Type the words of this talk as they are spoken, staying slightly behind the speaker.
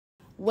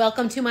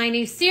Welcome to my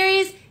new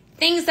series,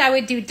 Things I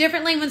Would Do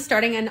Differently When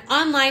Starting an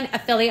Online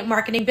Affiliate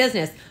Marketing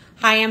Business.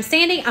 Hi, I'm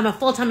Sandy. I'm a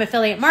full-time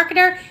affiliate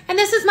marketer, and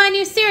this is my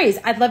new series.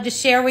 I'd love to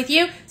share with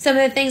you some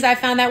of the things I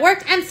found that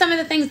worked and some of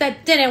the things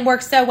that didn't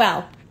work so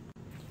well.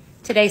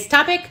 Today's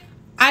topic,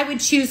 I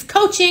would choose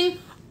coaching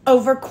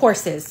over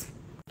courses.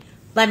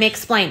 Let me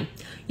explain.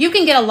 You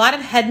can get a lot of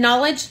head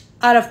knowledge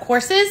out of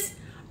courses,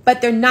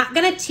 but they're not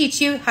going to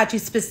teach you how to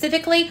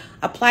specifically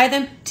apply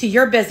them to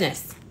your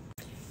business.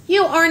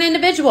 You are an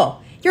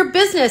individual. Your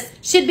business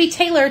should be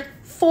tailored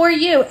for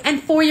you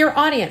and for your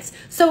audience.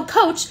 So a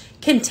coach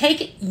can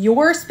take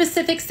your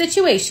specific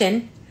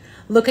situation,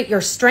 look at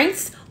your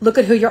strengths, look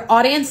at who your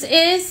audience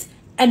is,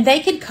 and they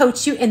can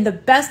coach you in the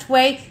best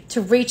way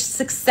to reach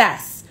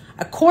success.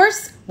 A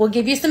course will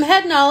give you some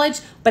head knowledge,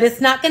 but it's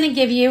not going to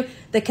give you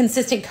the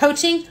consistent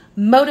coaching,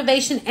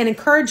 motivation, and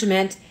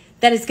encouragement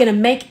that is going to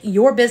make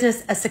your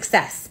business a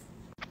success.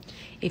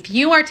 If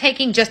you are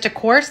taking just a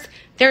course,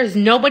 there is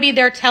nobody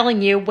there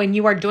telling you when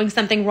you are doing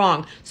something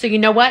wrong. So you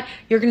know what?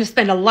 You're going to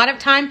spend a lot of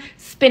time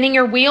spinning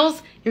your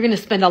wheels. You're going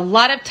to spend a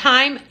lot of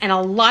time and a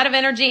lot of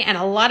energy and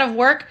a lot of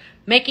work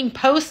making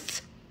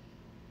posts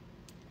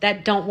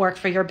that don't work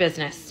for your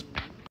business.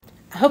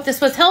 I hope this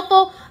was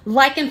helpful.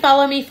 Like and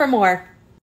follow me for more.